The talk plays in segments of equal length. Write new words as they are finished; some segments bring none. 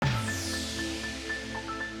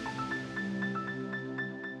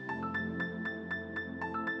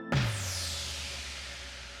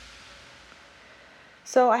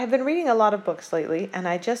So, I have been reading a lot of books lately, and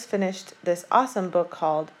I just finished this awesome book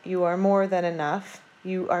called You Are More Than Enough,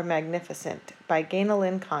 You Are Magnificent by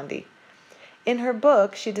Gaynalyn Condy. In her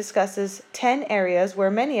book, she discusses 10 areas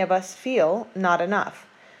where many of us feel not enough.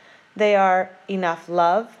 They are enough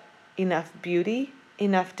love, enough beauty,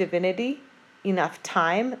 enough divinity, enough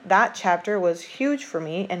time. That chapter was huge for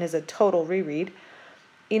me and is a total reread.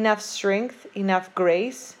 Enough strength, enough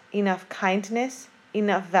grace, enough kindness,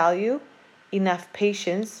 enough value, enough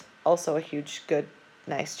patience, also a huge, good,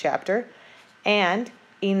 nice chapter, and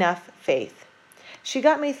enough faith. She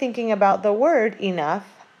got me thinking about the word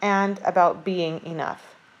enough and about being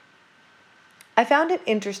enough. I found it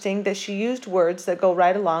interesting that she used words that go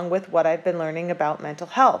right along with what I've been learning about mental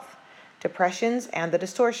health, depressions, and the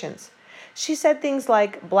distortions. She said things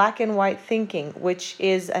like black and white thinking, which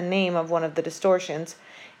is a name of one of the distortions,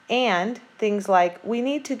 and things like we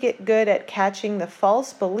need to get good at catching the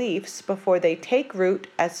false beliefs before they take root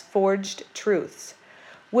as forged truths,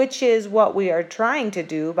 which is what we are trying to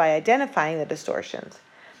do by identifying the distortions.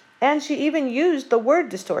 And she even used the word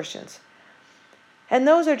distortions. And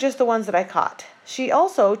those are just the ones that I caught. She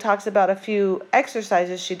also talks about a few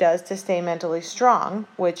exercises she does to stay mentally strong,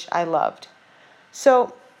 which I loved.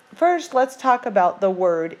 So, first, let's talk about the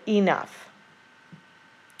word enough.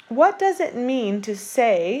 What does it mean to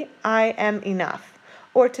say, I am enough?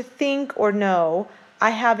 Or to think or know, I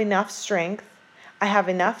have enough strength, I have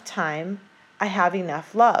enough time, I have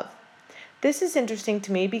enough love? This is interesting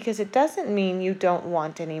to me because it doesn't mean you don't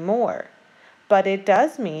want any more, but it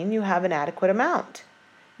does mean you have an adequate amount.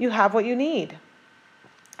 You have what you need.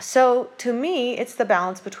 So to me, it's the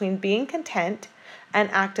balance between being content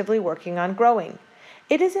and actively working on growing.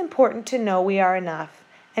 It is important to know we are enough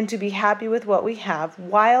and to be happy with what we have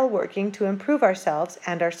while working to improve ourselves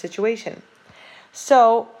and our situation.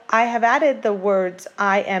 So I have added the words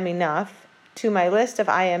I am enough to my list of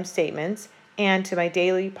I am statements and to my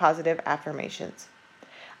daily positive affirmations.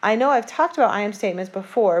 I know I've talked about I am statements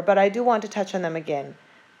before, but I do want to touch on them again.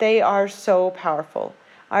 They are so powerful.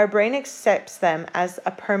 Our brain accepts them as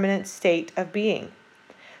a permanent state of being.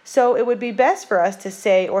 So it would be best for us to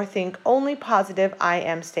say or think only positive I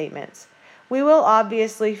am statements. We will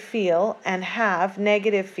obviously feel and have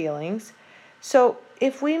negative feelings. So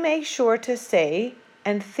if we make sure to say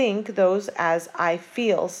and think those as I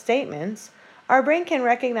feel statements, our brain can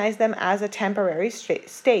recognize them as a temporary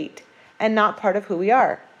state and not part of who we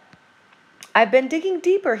are. I've been digging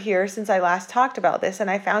deeper here since I last talked about this,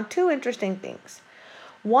 and I found two interesting things.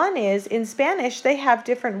 One is in Spanish, they have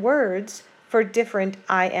different words for different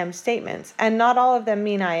I am statements, and not all of them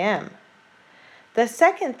mean I am. The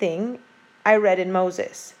second thing I read in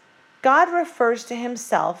Moses, God refers to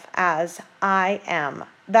himself as I am.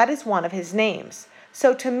 That is one of his names.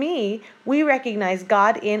 So to me, we recognize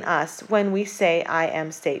God in us when we say I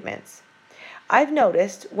am statements. I've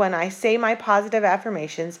noticed when I say my positive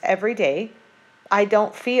affirmations every day, I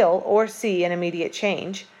don't feel or see an immediate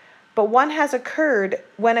change, but one has occurred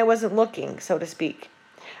when I wasn't looking, so to speak.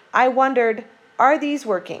 I wondered, are these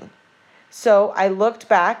working? So I looked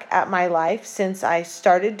back at my life since I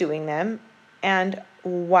started doing them, and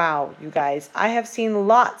wow, you guys, I have seen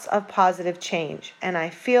lots of positive change, and I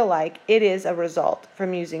feel like it is a result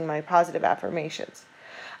from using my positive affirmations.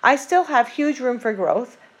 I still have huge room for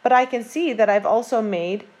growth, but I can see that I've also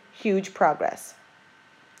made huge progress.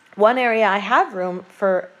 One area I have room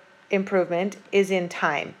for improvement is in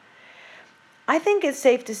time. I think it's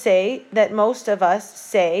safe to say that most of us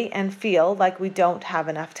say and feel like we don't have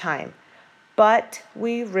enough time, but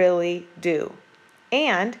we really do.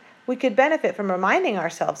 And we could benefit from reminding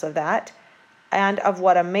ourselves of that and of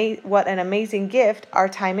what an amazing gift our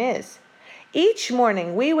time is. Each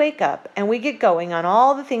morning we wake up and we get going on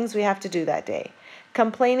all the things we have to do that day,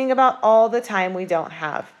 complaining about all the time we don't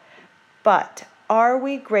have. But are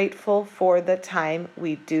we grateful for the time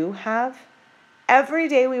we do have? Every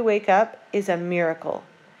day we wake up is a miracle.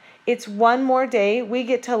 It's one more day we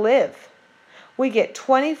get to live. We get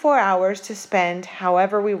 24 hours to spend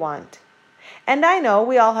however we want. And I know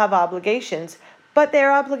we all have obligations, but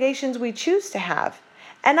they're obligations we choose to have.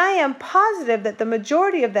 And I am positive that the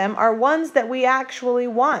majority of them are ones that we actually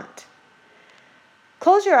want.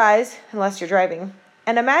 Close your eyes, unless you're driving,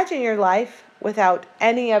 and imagine your life without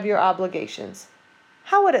any of your obligations.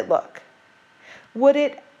 How would it look? Would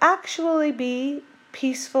it actually be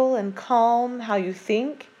peaceful and calm how you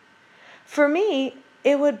think? For me,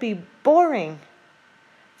 it would be boring.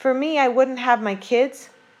 For me, I wouldn't have my kids,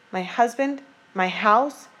 my husband, my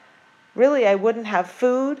house. Really, I wouldn't have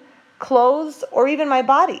food, clothes, or even my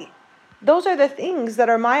body. Those are the things that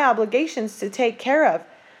are my obligations to take care of.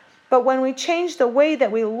 But when we change the way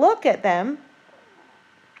that we look at them,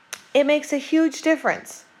 It makes a huge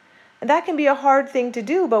difference. And that can be a hard thing to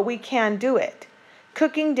do, but we can do it.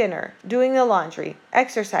 Cooking dinner, doing the laundry,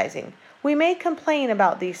 exercising. We may complain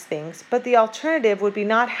about these things, but the alternative would be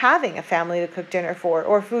not having a family to cook dinner for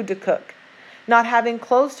or food to cook, not having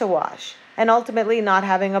clothes to wash, and ultimately not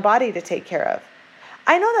having a body to take care of.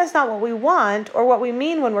 I know that's not what we want or what we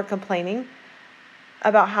mean when we're complaining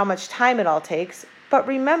about how much time it all takes, but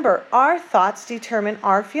remember, our thoughts determine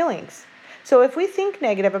our feelings. So if we think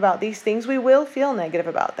negative about these things, we will feel negative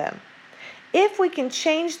about them. If we can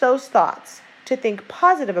change those thoughts to think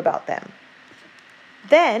positive about them,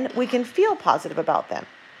 then we can feel positive about them.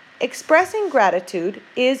 Expressing gratitude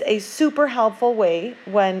is a super helpful way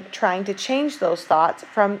when trying to change those thoughts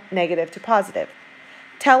from negative to positive.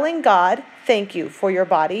 Telling God thank you for your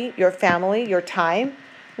body, your family, your time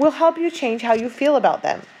will help you change how you feel about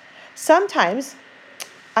them. Sometimes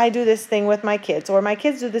I do this thing with my kids, or my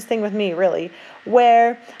kids do this thing with me, really,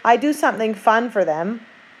 where I do something fun for them,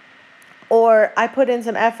 or I put in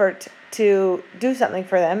some effort to do something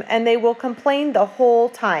for them, and they will complain the whole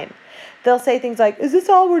time. They'll say things like, is this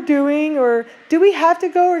all we're doing? Or do we have to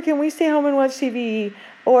go, or can we stay home and watch TV?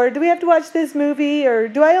 Or do we have to watch this movie? Or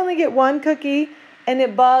do I only get one cookie? And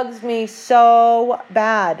it bugs me so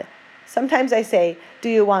bad. Sometimes I say, do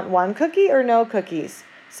you want one cookie or no cookies?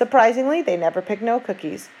 Surprisingly, they never pick no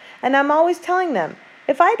cookies. And I'm always telling them,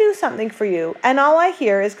 if I do something for you and all I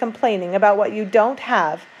hear is complaining about what you don't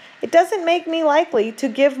have, it doesn't make me likely to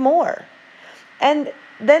give more. And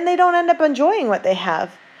then they don't end up enjoying what they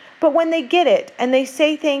have. But when they get it and they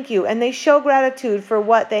say thank you and they show gratitude for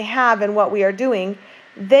what they have and what we are doing,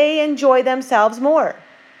 they enjoy themselves more.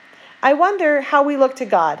 I wonder how we look to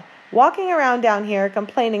God, walking around down here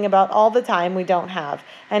complaining about all the time we don't have.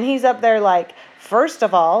 And he's up there like, first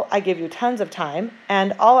of all, I give you tons of time,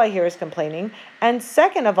 and all I hear is complaining. And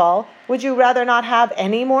second of all, would you rather not have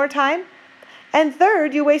any more time? And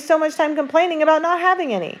third, you waste so much time complaining about not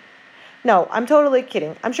having any. No, I'm totally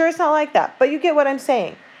kidding. I'm sure it's not like that, but you get what I'm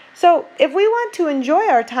saying. So if we want to enjoy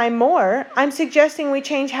our time more, I'm suggesting we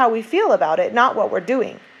change how we feel about it, not what we're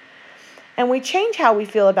doing. And we change how we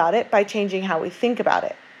feel about it by changing how we think about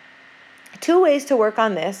it. 2 ways to work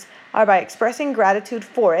on this are by expressing gratitude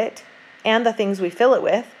for it and the things we fill it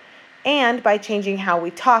with, and by changing how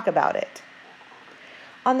we talk about it.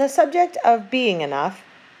 On the subject of being enough,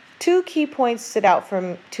 2 key points stood out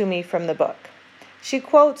to me from the book. She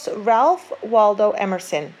quotes Ralph Waldo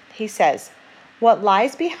Emerson. He says, "What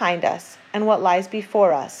lies behind us and what lies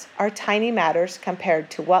before us are tiny matters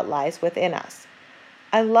compared to what lies within us."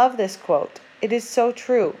 I love this quote. It is so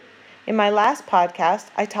true. In my last podcast,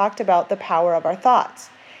 I talked about the power of our thoughts.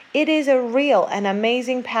 It is a real and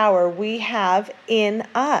amazing power we have in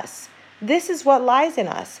us. This is what lies in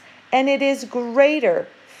us, and it is greater,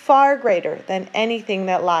 far greater than anything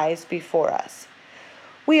that lies before us.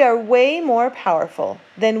 We are way more powerful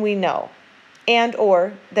than we know, and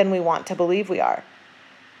or than we want to believe we are.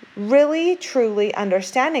 Really, truly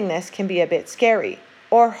understanding this can be a bit scary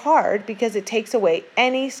or hard because it takes away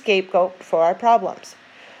any scapegoat for our problems.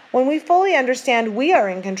 When we fully understand we are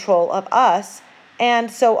in control of us,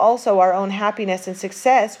 and so also our own happiness and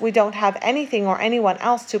success, we don't have anything or anyone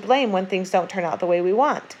else to blame when things don't turn out the way we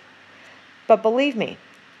want. But believe me,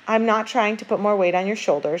 I'm not trying to put more weight on your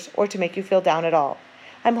shoulders or to make you feel down at all.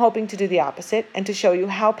 I'm hoping to do the opposite and to show you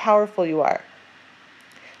how powerful you are.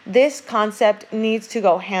 This concept needs to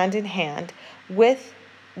go hand in hand with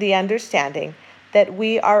the understanding that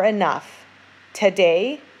we are enough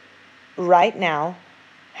today, right now,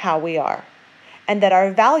 how we are, and that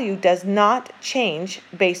our value does not change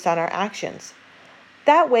based on our actions.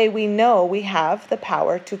 That way we know we have the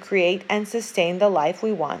power to create and sustain the life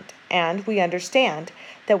we want, and we understand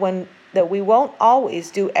that we won't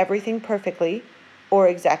always do everything perfectly or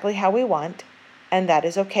exactly how we want, and that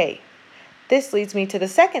is okay. This leads me to the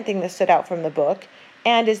second thing that stood out from the book,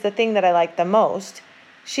 and is the thing that I like the most.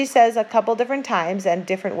 She says a couple different times and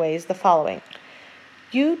different ways the following.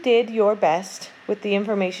 You did your best with the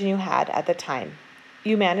information you had at the time.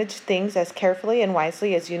 You managed things as carefully and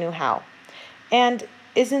wisely as you knew how. And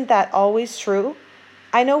isn't that always true?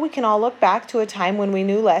 I know we can all look back to a time when we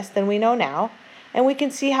knew less than we know now, and we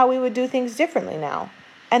can see how we would do things differently now.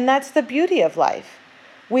 And that's the beauty of life.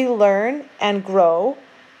 We learn and grow,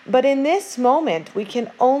 but in this moment, we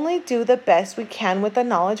can only do the best we can with the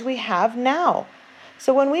knowledge we have now.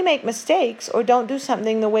 So when we make mistakes or don't do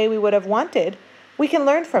something the way we would have wanted, we can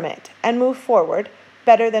learn from it and move forward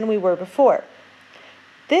better than we were before.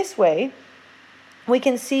 This way, we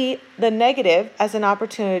can see the negative as an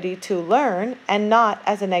opportunity to learn and not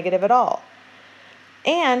as a negative at all.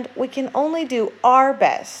 And we can only do our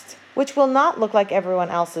best which will not look like everyone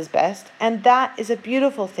else's best, and that is a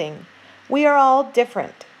beautiful thing. We are all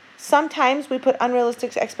different. Sometimes we put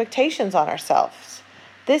unrealistic expectations on ourselves.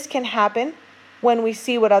 This can happen when we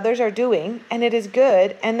see what others are doing, and it is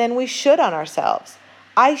good, and then we should on ourselves.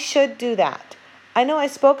 I should do that. I know I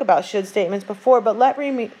spoke about should statements before, but let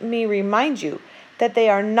me remind you that they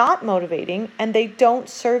are not motivating and they don't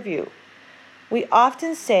serve you. We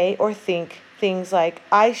often say or think things like,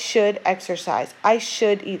 I should exercise, I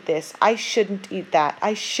should eat this, I shouldn't eat that,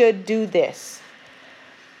 I should do this.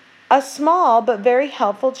 A small but very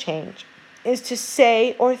helpful change is to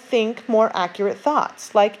say or think more accurate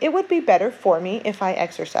thoughts, like it would be better for me if I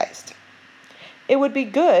exercised. It would be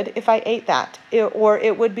good if I ate that, or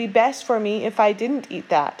it would be best for me if I didn't eat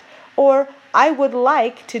that, or I would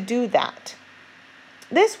like to do that.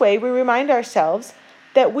 This way we remind ourselves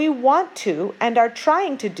that we want to and are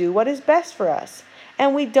trying to do what is best for us,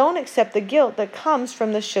 and we don't accept the guilt that comes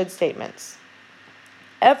from the should statements.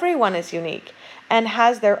 Everyone is unique and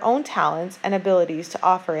has their own talents and abilities to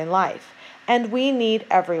offer in life, and we need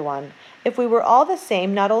everyone. If we were all the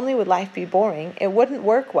same, not only would life be boring, it wouldn't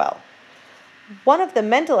work well. One of the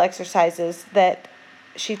mental exercises that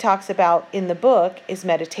she talks about in the book is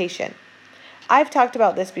meditation. I've talked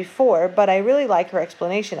about this before, but I really like her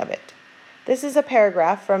explanation of it. This is a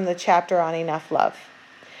paragraph from the chapter on enough love.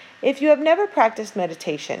 If you have never practiced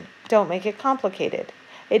meditation, don't make it complicated.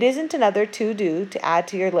 It isn't another to-do to add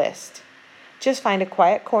to your list. Just find a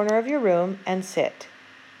quiet corner of your room and sit.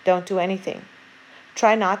 Don't do anything.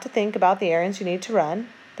 Try not to think about the errands you need to run,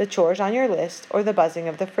 the chores on your list, or the buzzing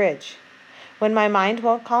of the fridge. When my mind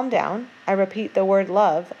won't calm down, I repeat the word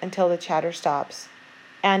love until the chatter stops,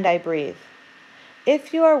 and I breathe.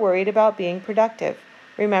 If you are worried about being productive,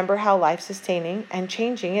 remember how life-sustaining and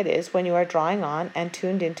changing it is when you are drawing on and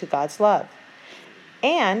tuned into God's love.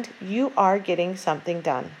 And you are getting something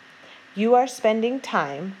done. You are spending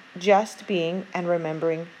time just being and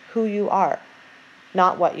remembering who you are,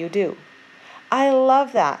 not what you do. I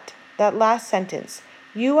love that last sentence.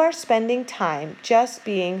 You are spending time just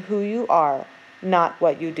being who you are, not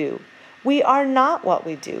what you do. We are not what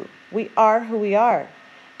we do. We are who we are.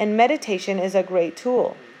 And meditation is a great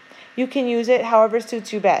tool. You can use it however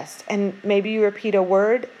suits you best. And maybe you repeat a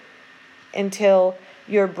word until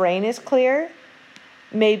your brain is clear.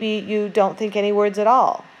 Maybe you don't think any words at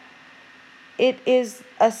all. It is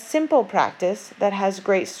a simple practice that has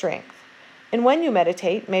great strength. And when you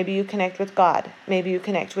meditate, maybe you connect with God. Maybe you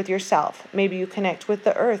connect with yourself. Maybe you connect with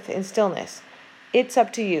the earth in stillness. It's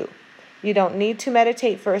up to you. You don't need to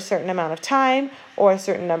meditate for a certain amount of time or a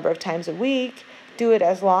certain number of times a week. Do it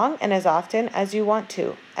as long and as often as you want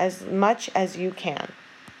to, as much as you can.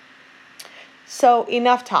 So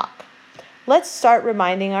enough talk. Let's start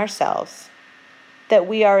reminding ourselves that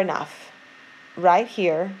we are enough, right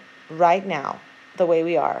here, right now, the way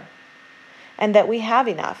we are, and that we have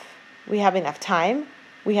enough. We have enough time,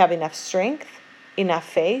 we have enough strength, enough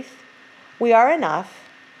faith. We are enough,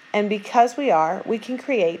 and because we are, we can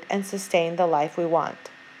create and sustain the life we want.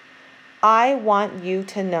 I want you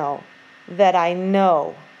to know that I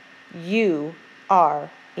know you are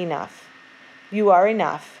enough. You are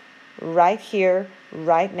enough right here,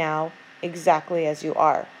 right now, exactly as you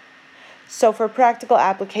are. So for practical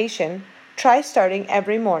application, try starting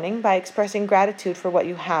every morning by expressing gratitude for what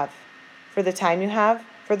you have, for the time you have,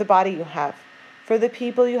 for the body you have, for the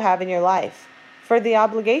people you have in your life, for the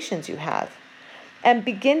obligations you have, and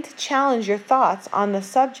begin to challenge your thoughts on the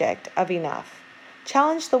subject of enough.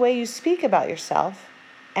 Challenge the way you speak about yourself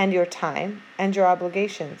and your time and your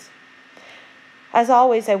obligations. As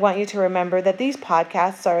always, I want you to remember that these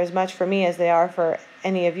podcasts are as much for me as they are for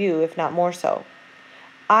any of you, if not more so.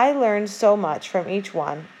 I learned so much from each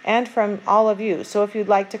one and from all of you, so if you'd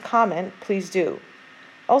like to comment, please do.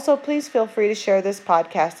 Also, please feel free to share this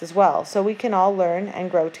podcast as well, so we can all learn and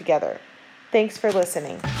grow together. Thanks for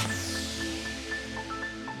listening.